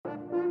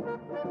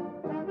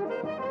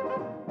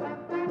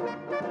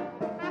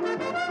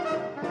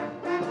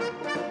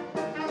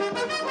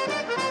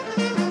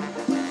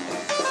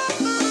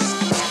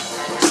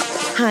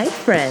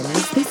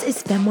friends. This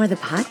is Femoir the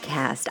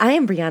podcast. I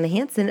am Brianna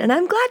Hanson, and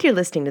I'm glad you're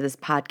listening to this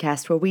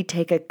podcast where we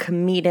take a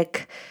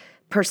comedic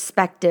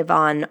perspective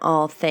on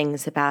all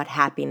things about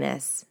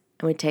happiness,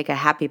 and we take a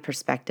happy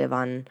perspective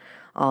on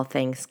all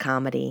things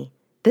comedy.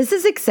 This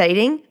is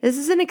exciting. This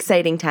is an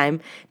exciting time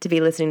to be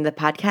listening to the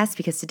podcast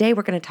because today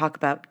we're going to talk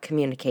about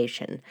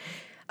communication.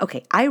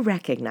 Okay, I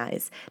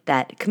recognize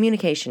that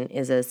communication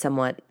is a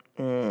somewhat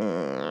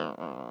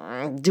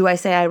do I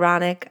say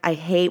ironic? I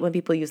hate when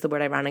people use the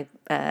word ironic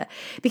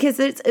because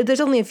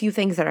there's only a few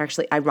things that are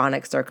actually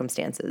ironic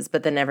circumstances,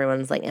 but then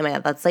everyone's like,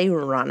 that's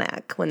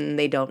ironic when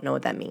they don't know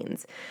what that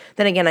means.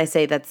 Then again, I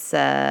say that's,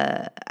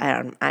 I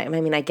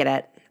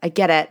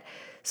get it.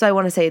 So I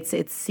want to say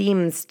it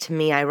seems to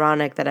me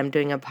ironic that I'm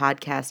doing a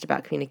podcast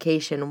about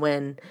communication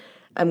when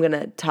I'm going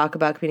to talk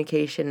about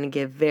communication and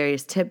give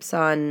various tips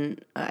on,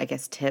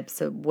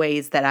 tips of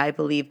ways that I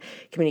believe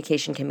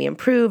communication can be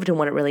improved and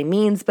what it really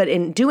means. But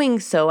in doing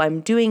so,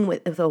 I'm doing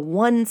with it's a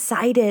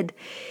one-sided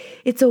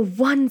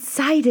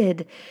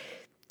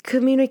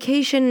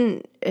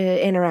communication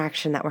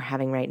interaction that we're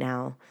having right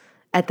now.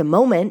 At the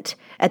moment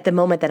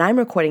that I'm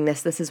recording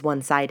this is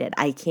one-sided.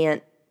 I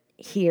can't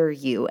hear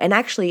you. And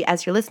actually,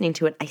 as you're listening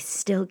to it, I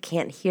still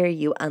can't hear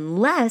you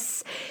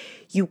unless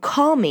you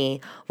call me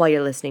while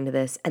you're listening to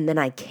this, and then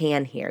I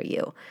can hear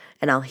you,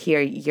 and I'll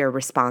hear your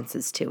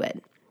responses to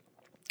it.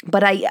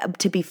 But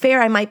to be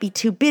fair, I might be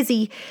too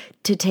busy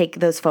to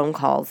take those phone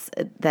calls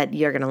that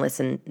you're going to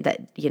listen,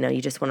 that,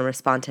 you just want to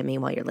respond to me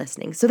while you're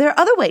listening. So there are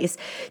other ways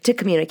to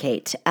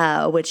communicate,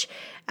 which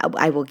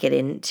I will get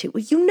into.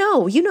 You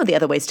know the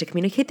other ways to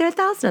communicate. There are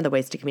 1,000 other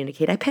ways to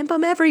communicate. I pimp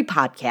them every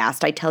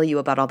podcast. I tell you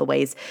about all the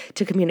ways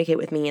to communicate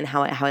with me and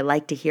how I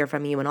like to hear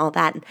from you and all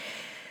that.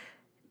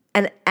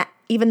 And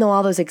even though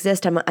all those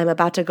exist, I'm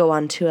about to go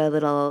on to a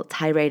little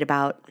tirade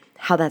about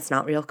how that's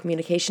not real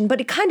communication, but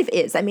it kind of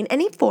is. I mean,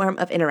 any form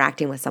of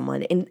interacting with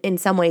someone in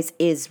some ways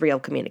is real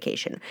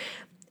communication.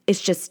 It's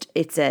just,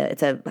 it's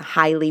a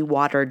highly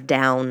watered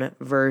down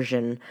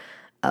version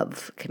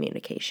of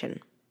communication,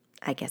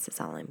 I guess is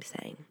all I'm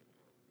saying.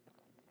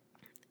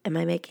 Am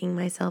I making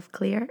myself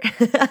clear?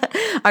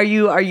 Are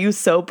you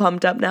so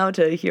pumped up now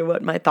to hear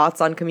what my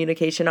thoughts on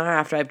communication are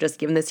after I've just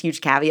given this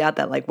huge caveat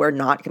that we're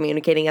not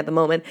communicating at the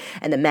moment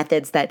and the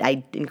methods that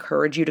I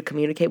encourage you to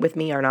communicate with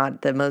me are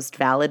not the most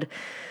valid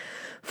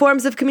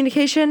forms of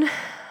communication?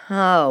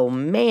 Oh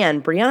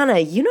man,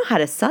 Brianna, you know how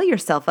to sell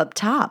yourself up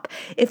top.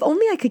 If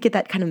only I could get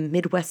that kind of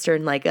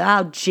Midwestern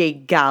oh gee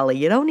golly,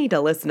 you don't need to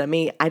listen to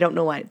me. I don't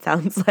know why it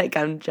sounds like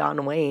I'm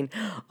John Wayne.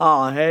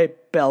 Oh, hey,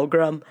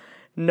 Pilgrim.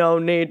 No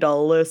need to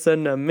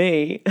listen to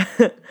me.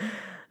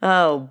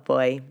 Oh,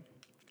 boy.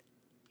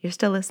 You're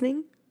still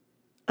listening?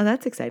 Oh,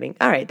 that's exciting.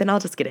 All right, then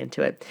I'll just get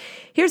into it.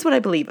 Here's what I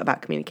believe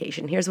about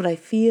communication. Here's what I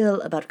feel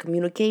about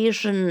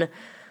communication.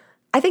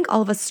 I think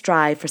all of us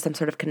strive for some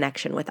sort of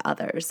connection with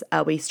others.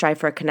 We strive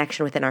for a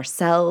connection within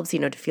ourselves,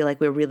 to feel like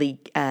we're really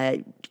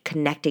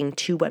connecting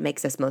to what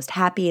makes us most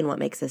happy and what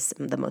makes us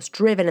the most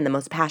driven and the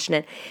most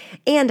passionate.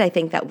 And I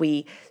think that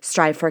we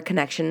strive for a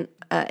connection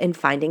in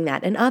finding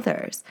that in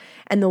others.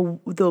 And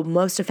the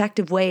most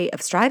effective way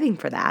of striving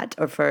for that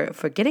or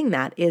for getting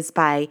that is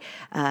by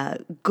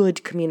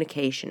good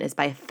communication, is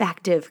by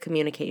effective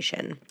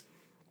communication.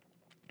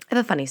 I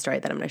have a funny story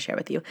that I'm going to share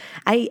with you.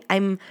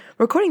 I'm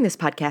recording this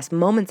podcast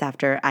moments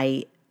after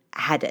I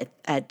had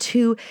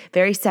two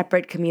very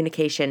separate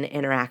communication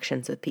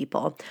interactions with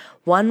people.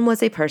 One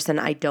was a person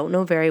I don't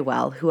know very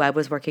well who I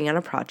was working on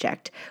a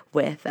project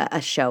with, a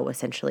show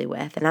essentially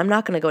with, and I'm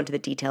not going to go into the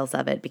details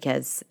of it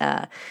because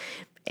it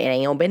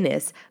ain't your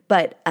business,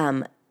 but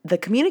the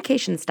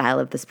communication style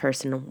of this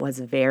person was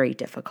very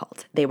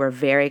difficult. They were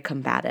very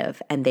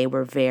combative and they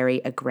were very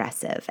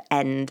aggressive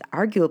and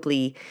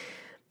arguably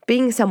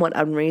being somewhat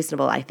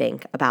unreasonable, I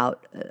think,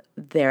 about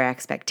their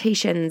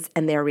expectations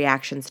and their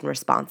reactions and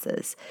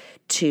responses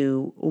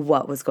to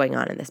what was going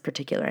on in this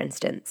particular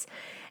instance.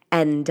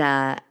 And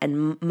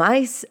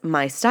my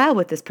style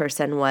with this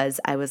person was,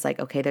 I was like,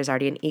 okay, there's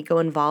already an ego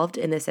involved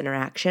in this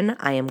interaction.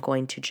 I am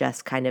going to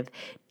just kind of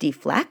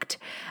deflect.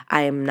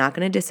 I am not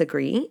going to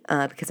disagree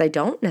because I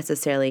don't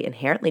necessarily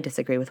inherently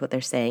disagree with what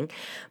they're saying,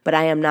 but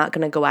I am not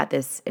going to go at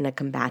this in a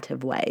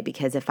combative way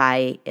because if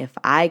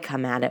I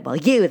come at it, well,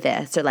 you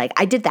this, or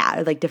I did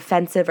that, or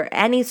defensive or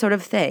any sort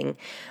of thing,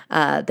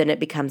 then it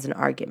becomes an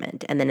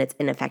argument and then it's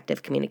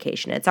ineffective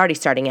communication. It's already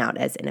starting out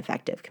as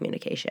ineffective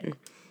communication.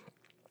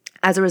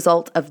 As a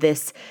result of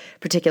this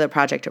particular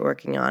project we're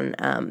working on,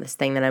 this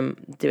thing that I'm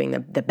doing,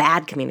 the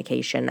bad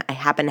communication, I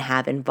happen to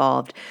have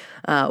involved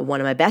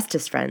one of my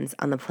bestest friends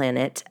on the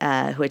planet,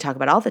 who I talk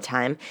about all the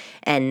time,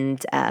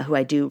 and who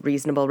I do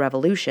Reasonable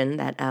Revolution,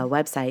 that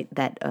website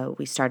that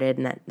we started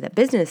and that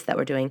business that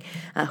we're doing,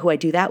 who I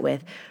do that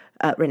with.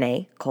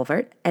 Renee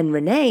Colvert. And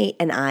Renee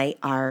and I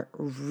are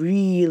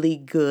really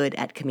good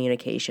at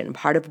communication.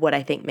 Part of what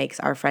I think makes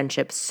our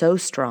friendship so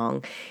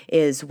strong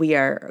is we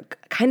are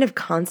kind of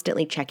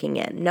constantly checking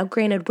in. Now,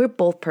 granted, we're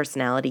both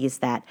personalities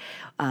that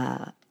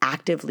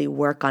actively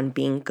work on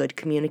being good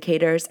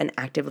communicators and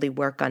actively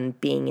work on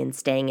being and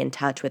staying in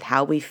touch with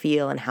how we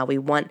feel and how we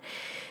want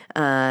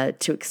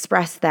to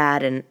express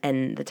that,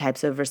 and the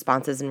types of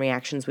responses and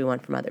reactions we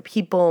want from other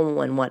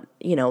people, and what,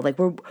 like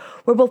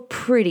we're both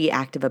pretty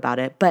active about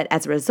it. But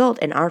as a result,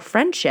 in our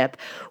friendship,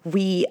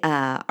 we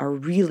are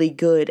really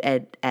good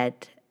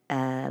at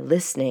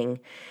listening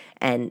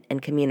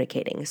and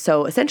communicating.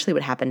 So essentially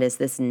what happened is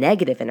this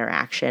negative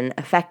interaction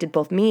affected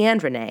both me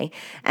and Renee,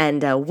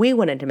 and we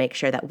wanted to make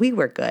sure that we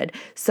were good.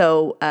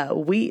 So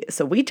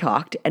we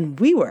talked, and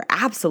we were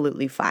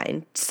absolutely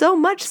fine. So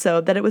much so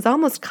that it was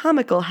almost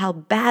comical how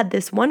bad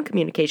this one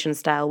communication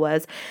style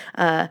was,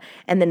 and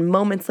then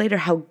moments later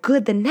how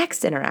good the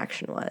next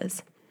interaction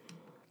was.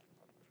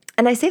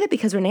 And I say that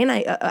because Renee and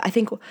I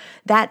think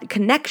that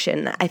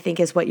connection, I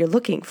think, is what you're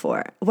looking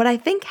for. What I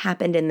think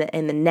happened in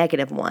the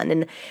negative one,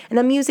 and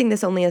I'm using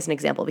this only as an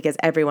example because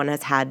everyone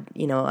has had,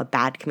 a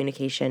bad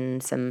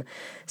communication, some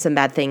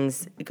bad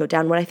things go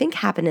down. What I think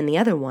happened in the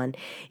other one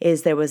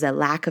is there was a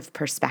lack of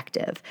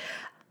perspective.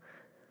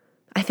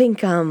 I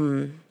think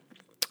on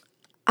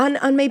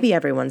maybe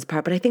everyone's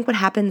part, but I think what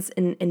happens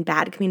in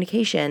bad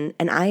communication,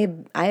 and I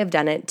have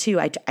done it too.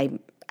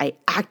 I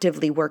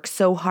actively work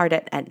so hard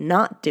at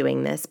not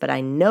doing this, but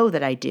I know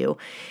that I do,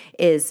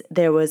 is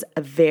there was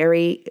a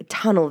very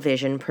tunnel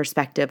vision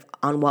perspective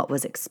on what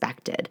was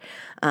expected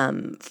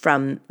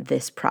from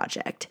this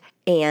project.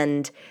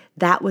 And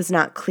that was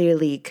not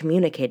clearly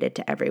communicated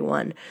to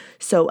everyone.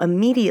 So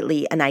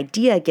immediately an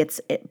idea gets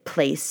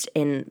placed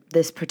in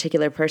this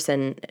particular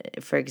person,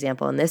 for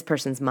example, in this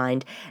person's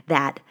mind,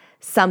 that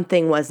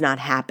something was not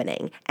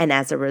happening. And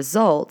as a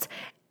result,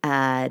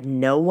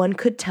 no one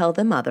could tell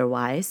them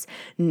otherwise.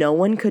 No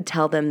one could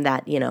tell them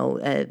that,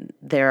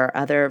 there are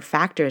other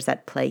factors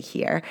at play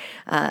here.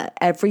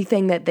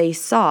 Everything that they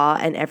saw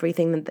and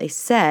everything that they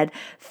said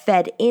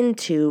fed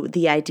into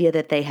the idea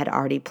that they had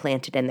already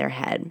planted in their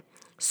head.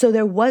 So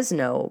there was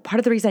part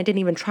of the reason I didn't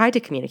even try to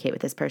communicate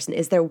with this person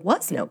is there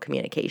was no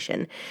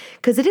communication,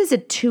 because it is a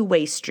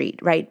two-way street,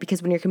 right?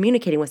 Because when you're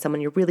communicating with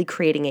someone, you're really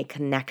creating a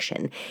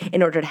connection.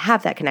 In order to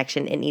have that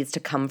connection, it needs to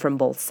come from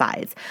both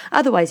sides.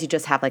 Otherwise, you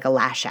just have like a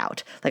lash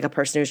out, like a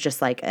person who's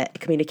just like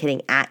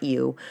communicating at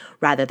you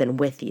rather than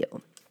with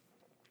you.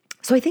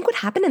 So I think what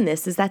happened in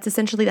this is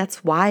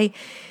that's why,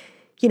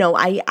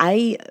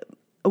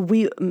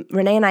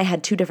 Renee and I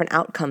had two different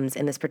outcomes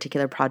in this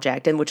particular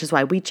project, and which is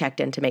why we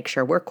checked in to make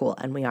sure we're cool,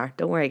 and we are.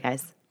 Don't worry,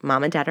 guys.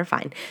 Mom and Dad are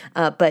fine.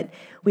 But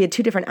we had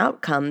two different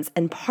outcomes,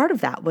 and part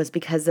of that was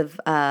because of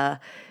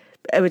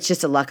it was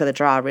just a luck of the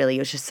draw. Really, it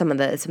was just some of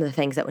the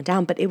things that went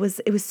down. But it was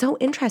so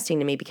interesting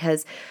to me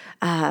because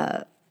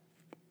it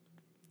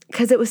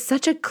was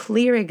such a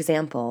clear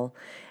example.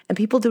 And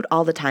people do it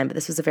all the time, but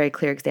this was a very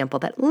clear example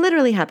that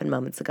literally happened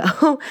moments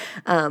ago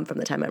from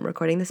the time I'm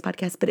recording this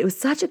podcast. But it was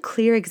such a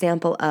clear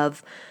example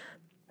of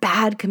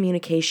bad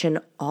communication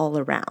all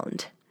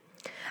around.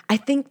 I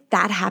think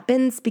that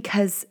happens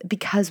because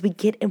we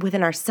get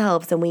within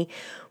ourselves, and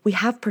we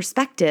have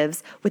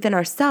perspectives within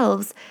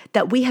ourselves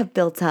that we have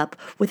built up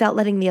without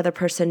letting the other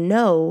person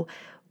know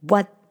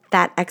what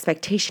that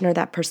expectation or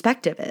that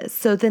perspective is.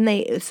 So then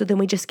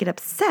we just get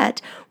upset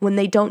when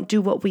they don't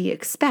do what we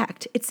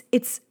expect.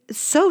 It's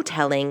so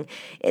telling,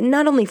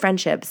 not only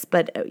friendships,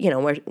 but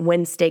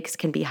when stakes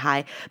can be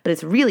high, but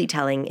it's really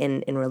telling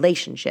in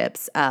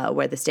relationships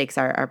where the stakes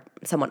are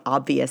somewhat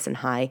obvious and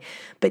high.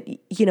 But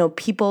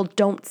people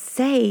don't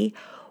say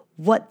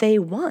what they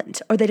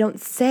want, or they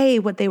don't say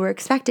what they were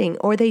expecting,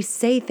 or they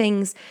say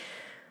things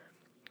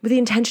with the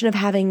intention of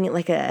having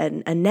like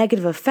a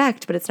negative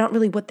effect, but it's not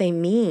really what they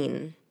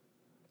mean.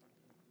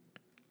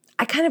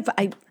 I kind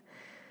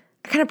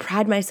of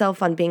pride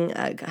myself on being,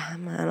 I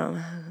don't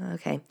know,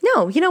 okay.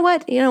 No, you know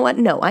what?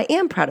 No, I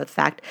am proud of the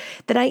fact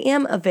that I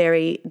am a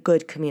very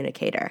good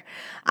communicator.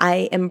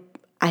 I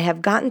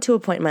have gotten to a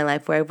point in my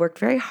life where I've worked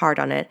very hard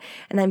on it,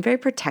 and I'm very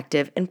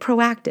protective and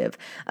proactive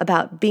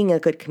about being a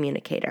good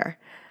communicator.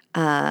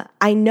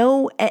 I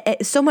know,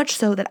 so much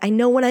so that I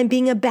know when I'm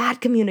being a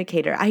bad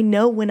communicator. I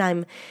know when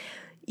I'm,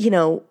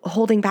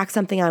 holding back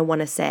something I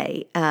want to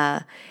say.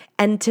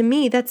 And to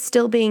me, that's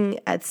still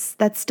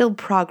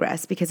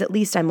progress, because at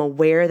least I'm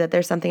aware that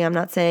there's something I'm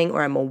not saying,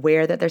 or I'm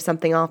aware that there's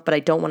something off, but I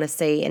don't want to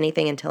say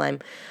anything until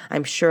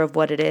I'm sure of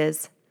what it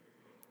is.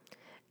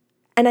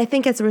 And I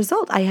think as a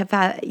result, I have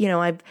had,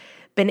 I've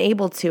been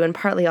able to, and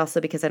partly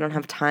also because I don't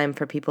have time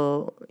for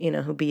people,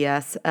 who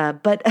BS,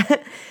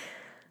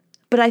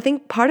 but I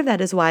think part of that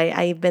is why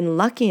I've been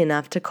lucky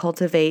enough to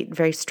cultivate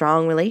very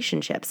strong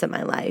relationships in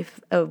my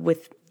life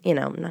with, I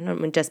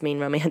don't just mean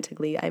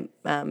romantically,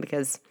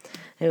 because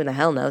who the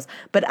hell knows,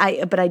 but I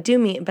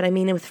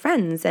mean with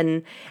friends,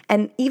 and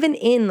even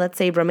in, let's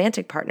say,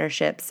 romantic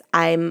partnerships,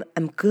 I'm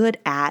good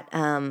at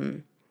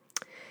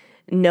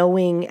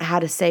knowing how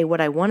to say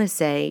what I want to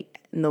say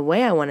in the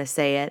way I want to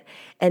say it,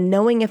 and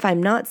knowing if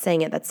I'm not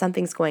saying it that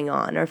something's going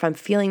on, or if I'm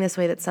feeling this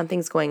way that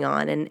something's going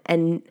on,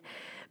 and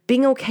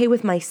being okay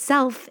with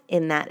myself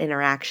in that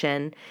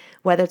interaction,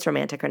 whether it's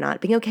romantic or not,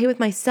 being okay with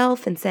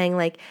myself and saying,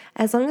 like,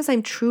 as long as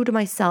I'm true to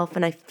myself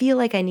and I feel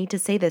like I need to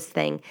say this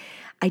thing,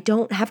 I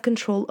don't have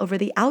control over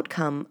the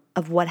outcome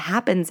of what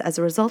happens as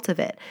a result of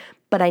it,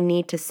 but I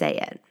need to say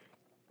it.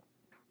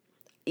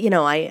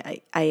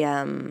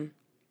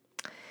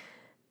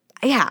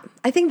 yeah,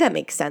 I think that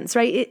makes sense,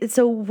 right?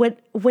 So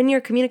when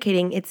you're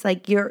communicating, it's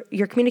like you're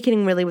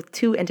communicating really with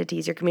two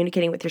entities. You're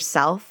communicating with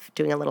yourself,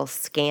 doing a little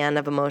scan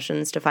of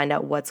emotions to find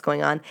out what's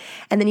going on,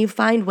 and then you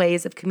find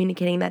ways of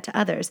communicating that to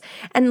others.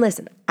 And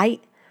listen, I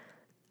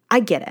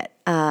get it.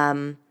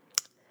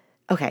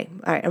 Okay,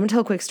 all right. I'm gonna tell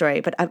a quick story,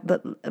 but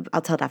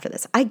I'll tell it after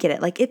this. I get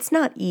it. Like, it's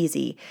not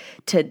easy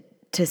to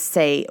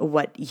say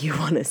what you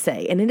want to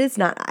say, and it is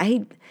not.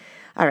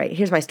 All right,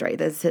 here's my story.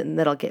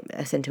 That'll get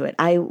us into it.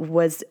 I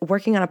was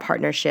working on a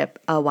partnership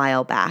a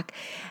while back,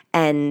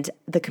 and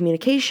the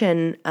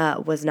communication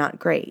was not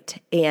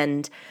great.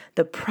 And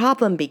the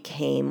problem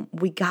became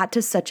we got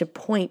to such a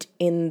point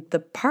in the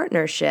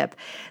partnership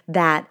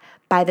that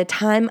by the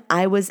time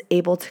I was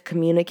able to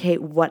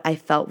communicate what I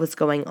felt was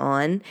going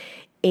on,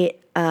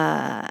 it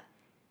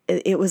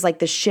was like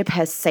the ship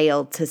has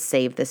sailed to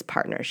save this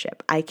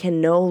partnership. I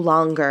can no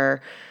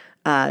longer,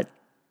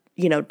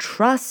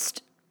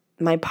 trust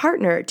my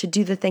partner to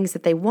do the things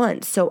that they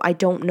want. So I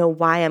don't know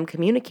why I'm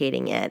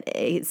communicating it.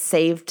 It's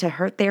saved to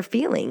hurt their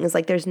feelings.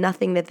 Like, there's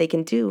nothing that they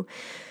can do.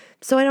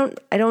 So I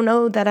don't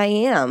know that I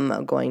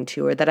am going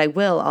to, or that I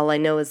will. All I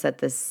know is that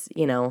this,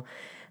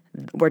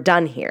 we're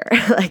done here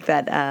like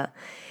that.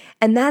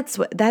 And that's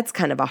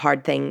kind of a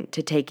hard thing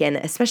to take in,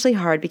 especially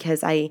hard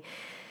because I've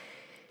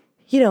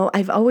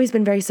always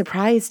been very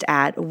surprised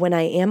at when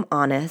I am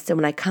honest and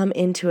when I come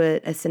into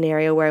a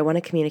scenario where I want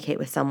to communicate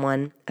with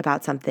someone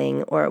about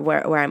something, or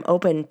where I'm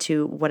open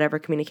to whatever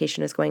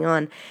communication is going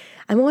on.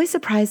 I'm always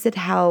surprised at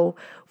how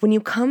when you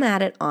come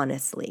at it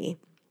honestly,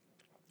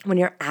 when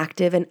you're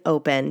active and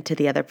open to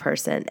the other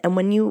person, and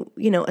when you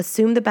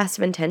assume the best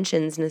of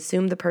intentions and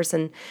assume the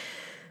person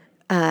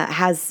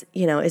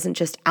isn't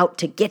just out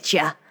to get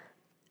you,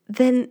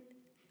 then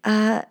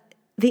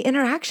the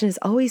interaction is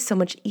always so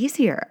much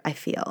easier, I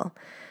feel.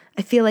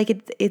 I feel like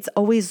it's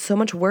always so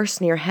much worse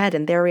in your head,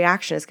 and their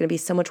reaction is going to be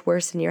so much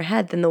worse in your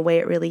head than the way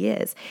it really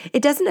is.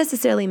 It doesn't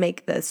necessarily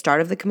make the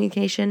start of the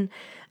communication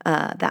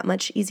that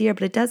much easier,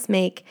 but it does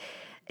make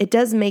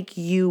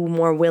you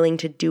more willing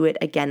to do it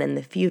again in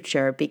the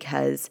future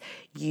because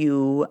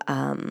you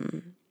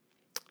have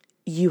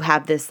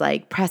this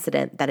like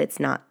precedent that it's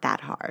not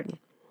that hard.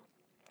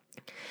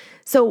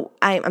 So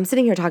I'm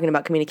sitting here talking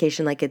about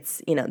communication like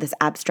it's, this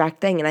abstract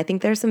thing. And I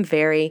think there's some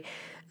very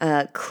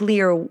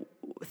clear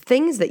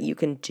things that you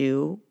can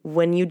do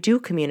when you do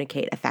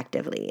communicate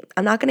effectively.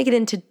 I'm not going to get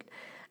into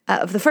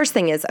the first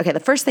thing is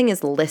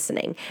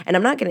listening. And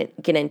I'm not going to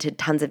get into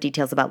tons of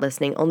details about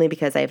listening, only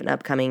because I have an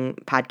upcoming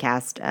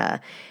podcast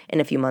in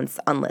a few months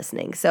on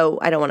listening. So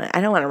I don't want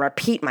to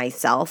repeat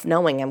myself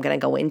knowing I'm going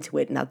to go into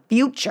it in the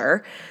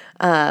future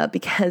but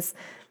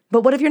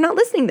what if you're not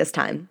listening this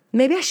time?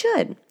 Maybe I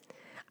should.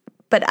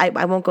 But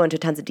I won't go into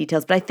tons of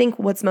details. But I think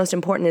what's most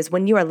important is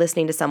when you are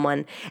listening to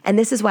someone, and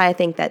this is why I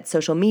think that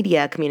social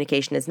media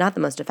communication is not the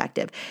most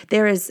effective.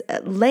 There is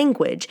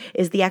language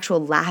is the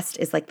actual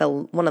is like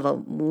one of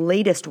the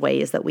latest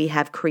ways that we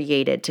have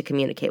created to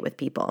communicate with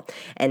people.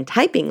 And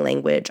typing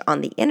language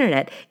on the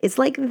internet is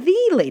like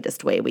the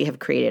latest way we have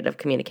created of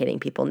communicating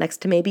people,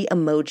 next to maybe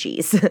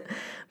emojis.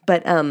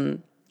 But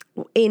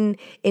in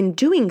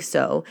doing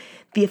so,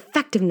 the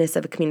effectiveness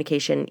of a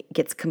communication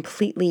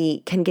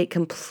can get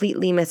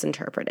completely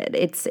misinterpreted.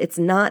 It's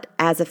not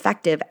as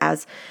effective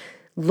as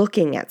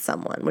looking at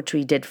someone, which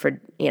we did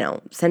for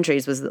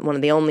centuries. Was one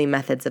of the only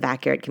methods of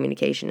accurate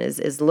communication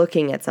is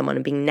looking at someone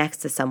and being next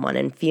to someone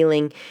and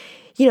feeling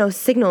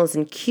signals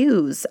and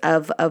cues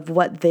of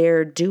what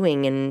they're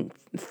doing and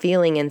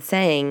feeling and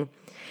saying.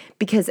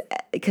 Because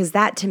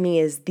that to me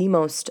is the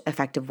most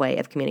effective way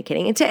of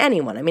communicating, and to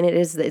anyone. I mean,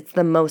 it's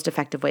the most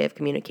effective way of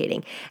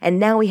communicating. And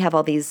now we have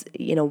all these,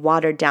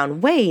 watered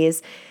down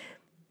ways.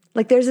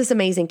 Like there's this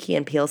amazing Key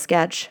and Peele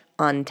sketch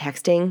on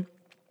texting,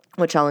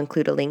 which I'll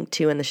include a link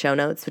to in the show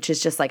notes, which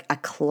is just like a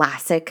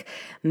classic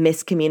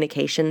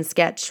miscommunication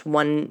sketch.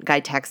 One guy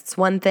texts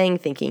one thing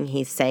thinking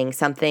he's saying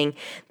something.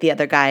 The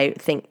other guy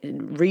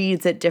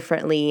reads it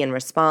differently and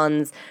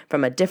responds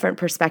from a different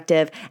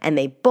perspective. And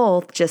they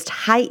both just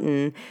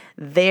heighten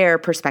their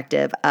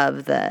perspective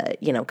of the,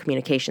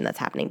 communication that's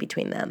happening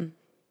between them.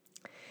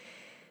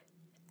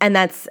 And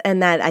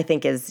that I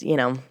think is,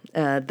 one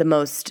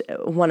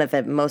of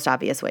the most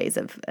obvious ways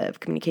of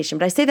communication.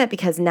 But I say that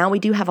because now we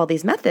do have all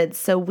these methods.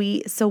 So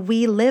we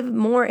live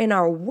more in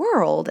our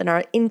world, in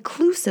our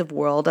inclusive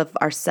world of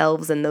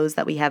ourselves and those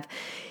that we have,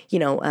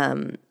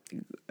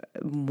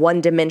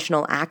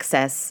 one-dimensional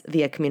access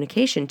via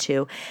communication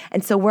to.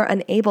 And so we're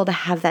unable to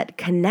have that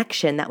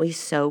connection that we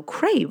so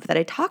crave, that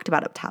I talked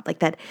about up top, like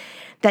that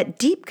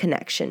deep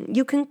connection.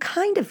 You can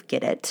kind of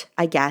get it,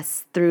 I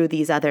guess, through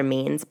these other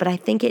means, but I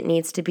think it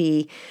needs to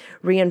be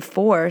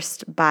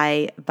reinforced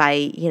by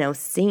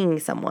seeing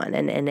someone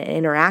and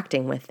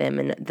interacting with them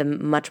in the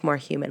much more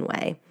human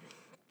way.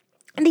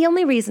 And the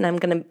only reason I'm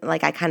going to,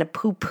 I kind of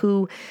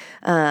poo-poo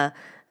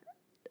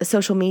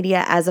social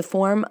media as a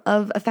form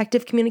of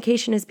effective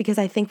communication is because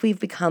I think we've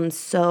become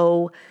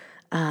so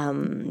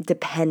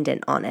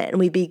dependent on it, and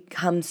we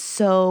become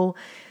so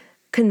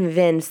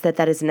convinced that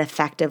that is an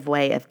effective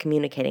way of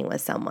communicating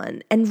with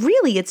someone. And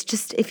really, it's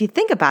just, if you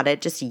think about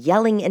it, just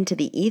yelling into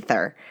the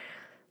ether.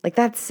 Like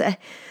that's,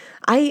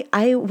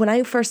 when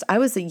I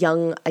was a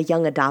young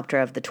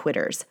adopter of the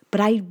Twitters, but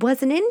I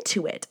wasn't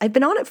into it. I've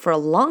been on it for a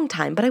long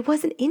time, but I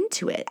wasn't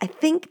into it. I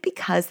think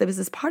because there was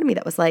this part of me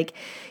that was like,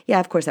 yeah,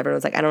 of course everyone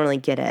was like, I don't really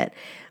get it.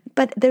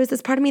 But there was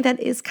this part of me that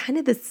is kind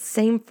of the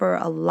same for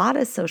a lot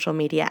of social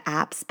media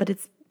apps, but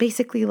it's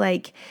basically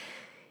like,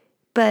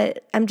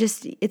 but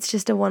it's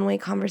just a one-way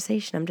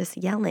conversation. I'm just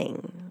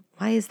yelling.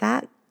 Why is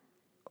that?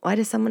 Why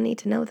does someone need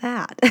to know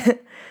that?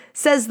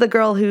 Says the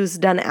girl who's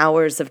done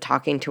hours of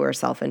talking to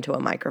herself into a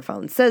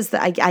microphone. Says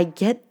that I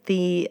get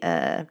the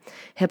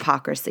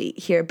hypocrisy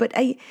here, but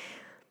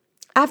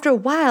after a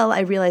while I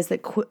realized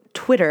that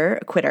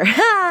Twitter,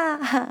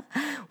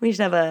 we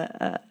should have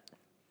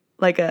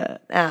a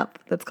app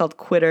that's called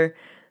Quitter.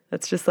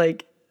 That's just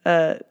like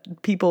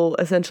people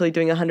essentially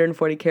doing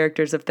 140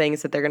 characters of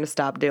things that they're going to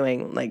stop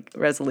doing, like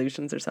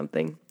resolutions or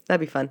something. That'd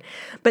be fun.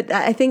 But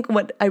I think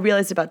what I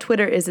realized about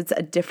Twitter is it's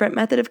a different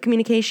method of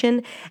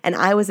communication, and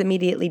I was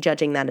immediately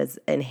judging that as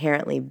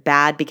inherently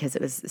bad because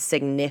it was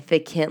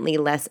significantly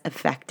less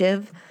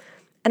effective.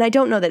 And I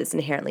don't know that it's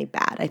inherently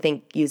bad. I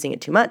think using it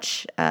too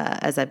much,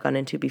 as I've gone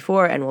into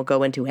before and will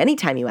go into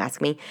anytime you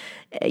ask me,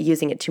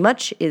 using it too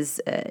much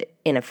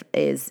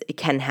it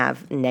can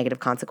have negative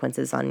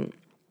consequences on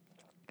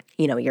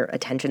your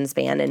attention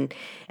span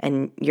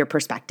and your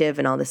perspective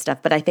and all this stuff.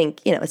 But I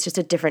think, it's just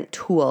a different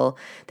tool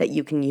that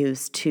you can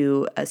use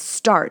to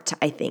start,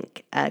 I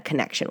think, a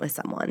connection with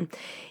someone.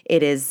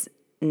 It is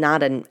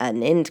not an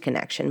end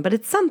connection, but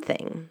it's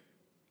something.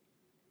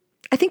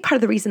 I think part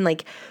of the reason,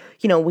 we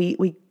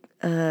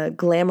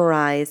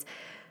glamorize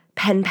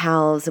pen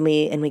pals and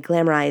we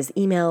glamorize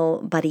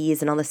email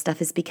buddies and all this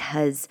stuff is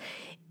because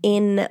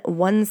in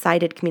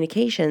one-sided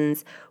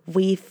communications,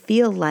 we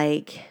feel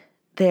like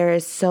there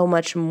is so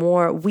much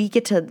more. We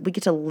get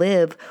to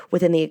live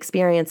within the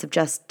experience of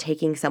just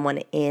taking someone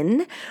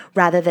in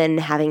rather than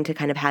having to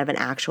kind of have an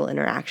actual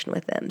interaction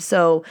with them.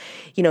 So,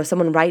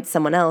 someone writes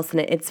someone else and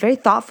it's very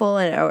thoughtful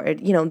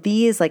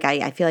these, like,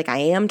 I feel like I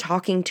am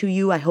talking to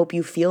you. I hope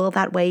you feel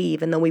that way,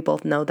 even though we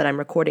both know that I'm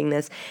recording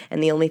this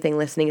and the only thing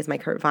listening is my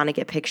Kurt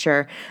Vonnegut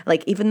picture.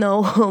 Like, even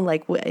though,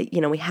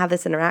 we have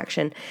this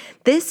interaction,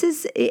 this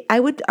is, I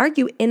would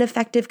argue,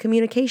 ineffective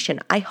communication.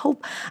 I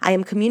hope I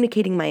am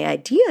communicating my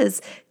ideas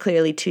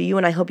clearly to you,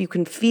 and I hope you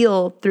can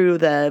feel through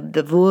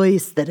the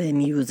voice that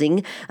I'm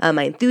using,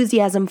 my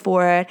enthusiasm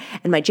for it,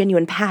 and my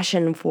genuine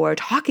passion for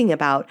talking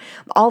about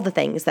all the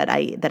things that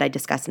I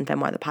discuss in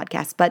Femoir the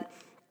podcast. But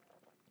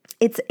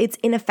it's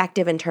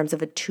ineffective in terms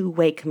of a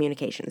two-way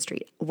communication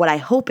street. What I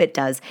hope it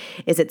does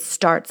is it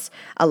starts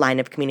a line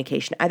of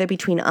communication either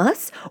between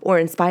us or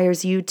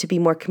inspires you to be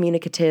more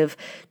communicative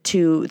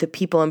to the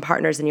people and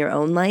partners in your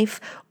own life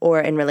or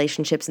in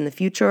relationships in the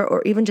future,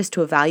 or even just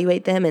to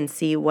evaluate them and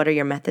see what are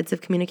your methods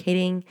of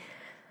communicating.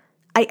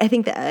 I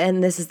think that,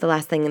 and this is the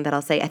last thing that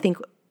I'll say, I think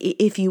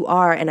if you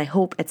are, and I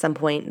hope at some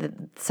point that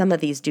some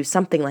of these do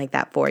something like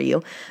that for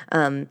you,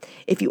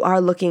 if you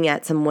are looking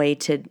at some way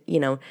to,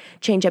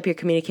 change up your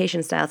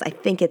communication styles, I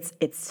think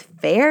it's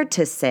fair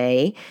to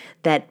say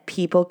that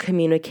people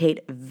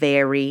communicate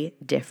very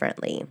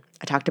differently.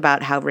 I talked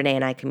about how Renee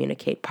and I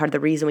communicate. Part of the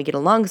reason we get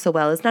along so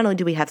well is not only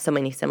do we have so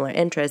many similar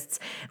interests,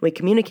 we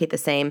communicate the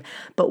same,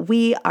 but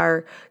we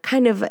are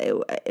kind of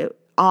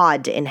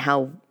odd in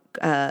how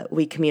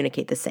we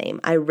communicate the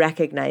same. I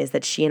recognize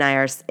that she and I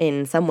are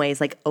in some ways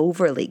like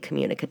overly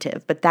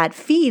communicative, but that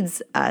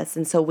feeds us,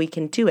 and so we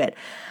can do it.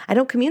 I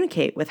don't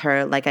communicate with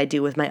her like I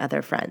do with my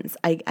other friends.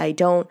 I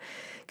don't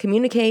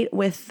communicate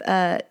with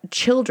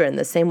children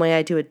the same way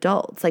I do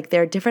adults. Like,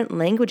 there are different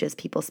languages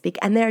people speak,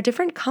 and there are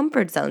different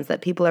comfort zones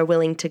that people are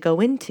willing to go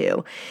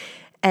into,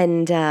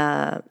 and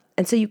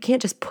so you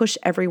can't just push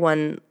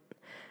everyone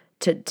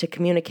to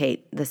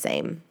communicate the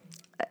same.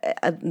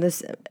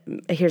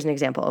 Here's an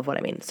example of what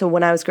I mean. So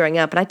when I was growing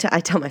up, and I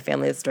tell my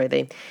family this story,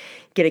 they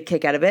get a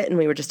kick out of it, and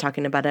we were just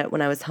talking about it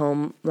when I was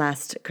home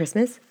last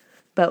Christmas.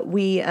 But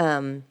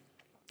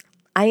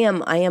I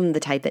am the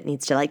type that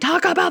needs to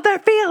talk about their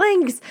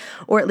feelings,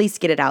 or at least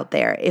get it out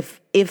there.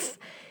 If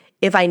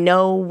I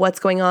know what's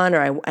going on,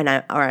 or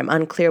I'm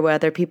unclear where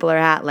other people are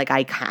at,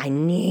 I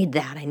need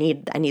that. I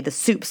need the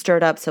soup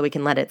stirred up so we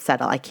can let it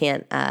settle. I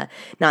can't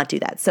not do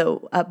that.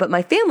 So, but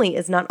my family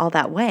is not all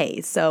that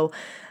way. So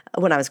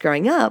when I was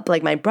growing up,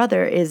 my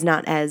brother is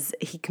not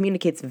he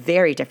communicates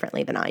very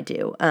differently than I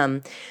do.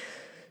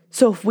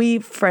 So if we,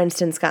 for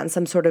instance, gotten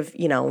some sort of,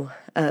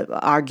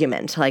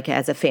 argument,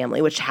 as a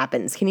family, which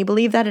happens, can you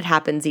believe that? It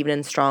happens even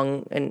in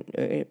strong and,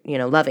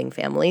 loving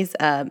families.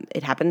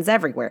 It happens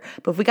everywhere.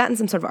 But if we got in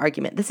some sort of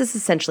argument, this is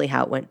essentially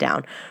how it went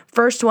down.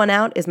 First one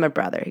out is my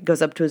brother. He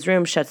goes up to his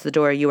room, shuts the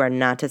door. You are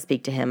not to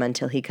speak to him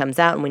until he comes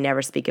out, and we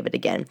never speak of it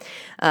again.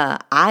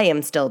 I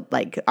am still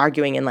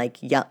arguing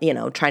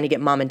and trying to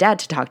get mom and dad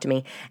to talk to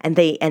me, and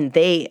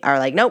they are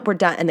like, nope, we're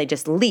done, and they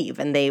just leave,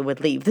 and they would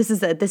leave. This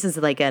is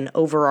an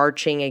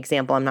overarching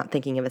example. I'm not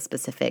thinking of a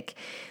specific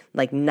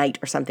like night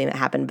or something that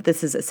happened, but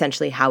this is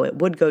essentially how it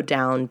would go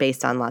down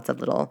based on lots of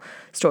little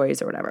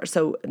stories or whatever.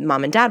 So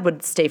mom and dad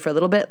would stay for a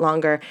little bit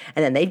longer,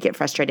 and then they'd get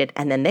frustrated,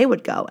 and then they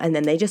would go, and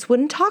then they just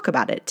wouldn't talk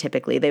about it.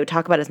 Typically, they would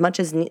talk about as much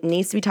as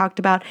needs to be talked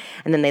about,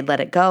 and then they'd let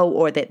it go,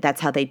 or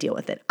that's how they deal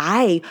with it.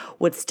 I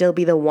would still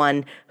be the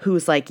one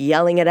who's like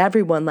yelling at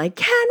everyone, like,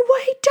 can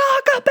we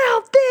talk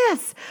about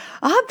this?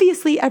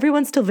 Obviously,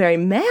 everyone's still very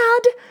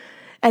mad,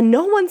 and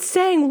no one's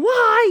saying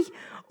why,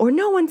 or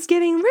no one's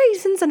giving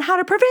reasons on how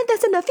to prevent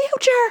this in the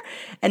future.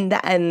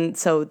 And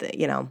so,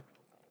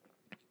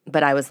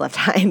 but I was left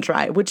high and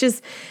dry, which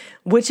is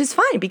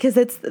fine, because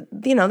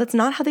that's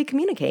not how they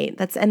communicate.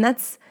 That's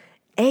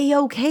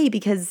A-okay,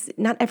 because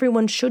not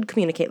everyone should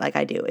communicate like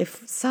I do.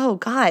 If so,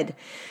 God,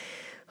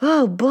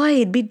 oh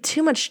boy, it'd be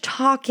too much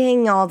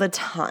talking all the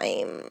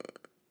time.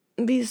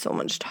 It'd be so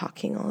much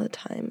talking all the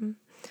time.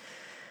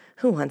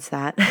 Who wants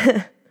that?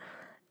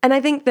 And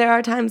I think there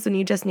are times when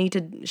you just need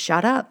to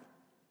shut up.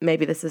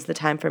 Maybe this is the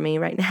time for me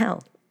right now,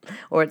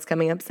 or it's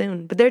coming up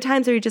soon. But there are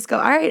times where you just go,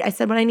 all right, I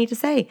said what I need to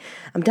say.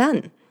 I'm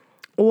done.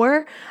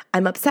 Or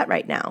I'm upset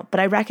right now,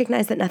 but I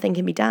recognize that nothing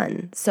can be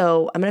done.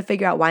 So I'm going to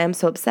figure out why I'm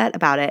so upset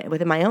about it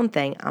within my own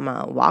thing. I'm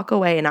going to walk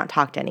away and not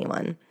talk to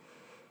anyone.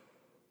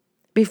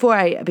 Before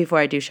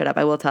I do shut up,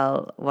 I will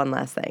tell one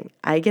last thing.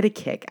 I get a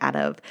kick out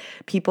of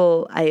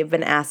people. I've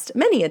been asked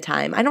many a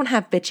time. I don't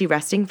have bitchy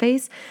resting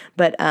face,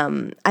 but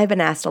I've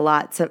been asked a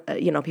lot. So,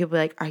 people be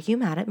like, are you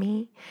mad at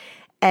me?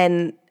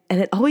 And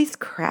it always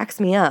cracks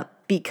me up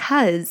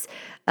because,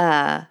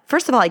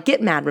 first of all, I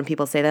get mad when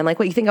people say that. I'm like,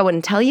 what, you think I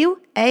wouldn't tell you,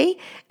 A?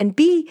 And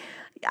B,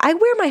 I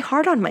wear my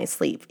heart on my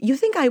sleeve. You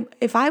think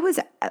if I was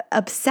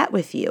upset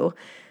with you,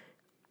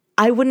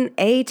 I wouldn't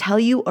A, tell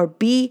you, or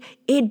B,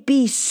 it'd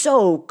be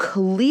so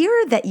clear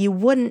that you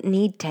wouldn't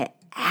need to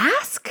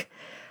ask?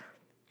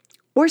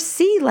 Or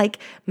C, like,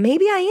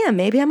 maybe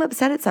I'm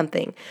upset at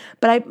something,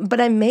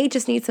 but I may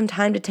just need some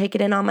time to take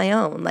it in on my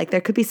own. Like,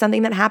 there could be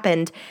something that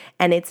happened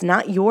and it's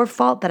not your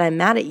fault that I'm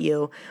mad at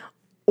you,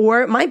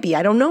 or it might be,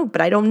 I don't know,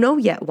 but I don't know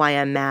yet why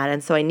I'm mad.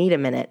 And so I need a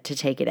minute to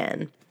take it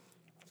in.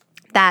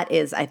 That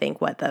is, I think,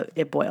 what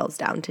it boils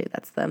down to.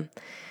 That's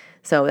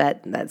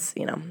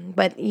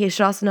but you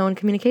should also know in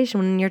communication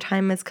when your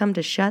time has come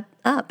to shut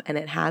up, and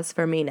it has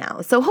for me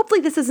now. So hopefully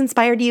this has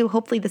inspired you.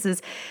 Hopefully this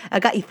has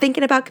got you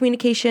thinking about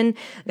communication,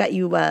 got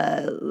you,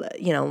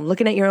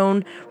 looking at your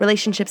own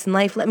relationships in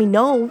life. Let me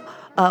know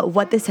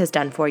what this has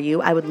done for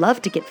you. I would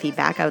love to get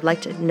feedback. I would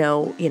like to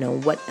know,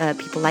 what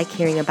people like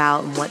hearing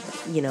about and what,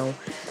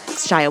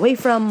 shy away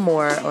from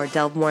or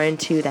delve more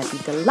into. That'd be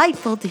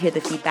delightful to hear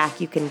the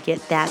feedback. You can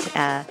get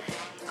that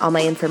all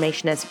my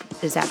information is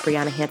at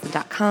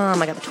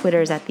BriannaHansen.com. I got the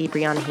Twitters at the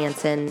Brianna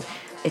Hansen.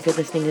 If you're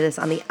listening to this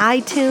on the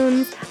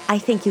iTunes, I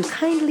thank you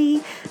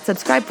kindly.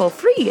 Subscribe for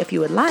free if you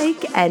would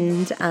like.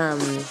 And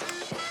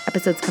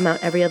episodes come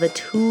out every other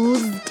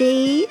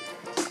Tuesday.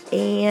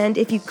 And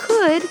if you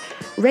could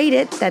rate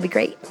it, that'd be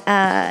great.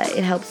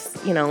 It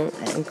helps,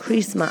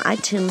 increase my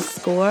iTunes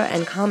score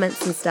and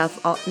comments and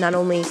stuff. Not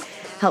only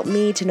help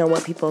me to know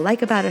what people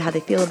like about it, how they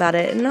feel about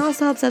it, and it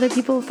also helps other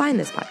people find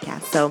this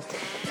podcast. So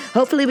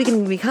hopefully we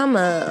can become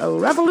a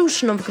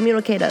revolution of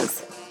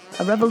communicators,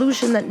 a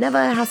revolution that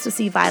never has to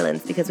see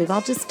violence, because we've all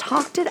just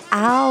talked it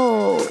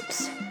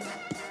out.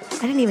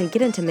 I didn't even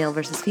get into male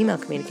versus female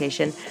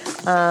communication.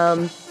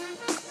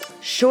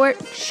 Short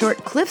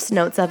Cliff's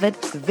notes of it,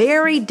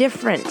 very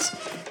different.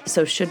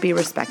 So should be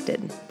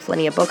respected.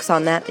 Plenty of books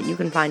on that you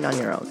can find on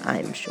your own,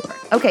 I'm sure.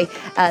 Okay,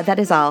 that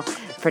is all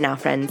for now,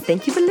 friends.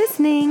 Thank you for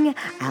listening.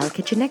 I'll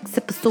catch you next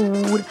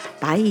episode.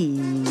 Bye.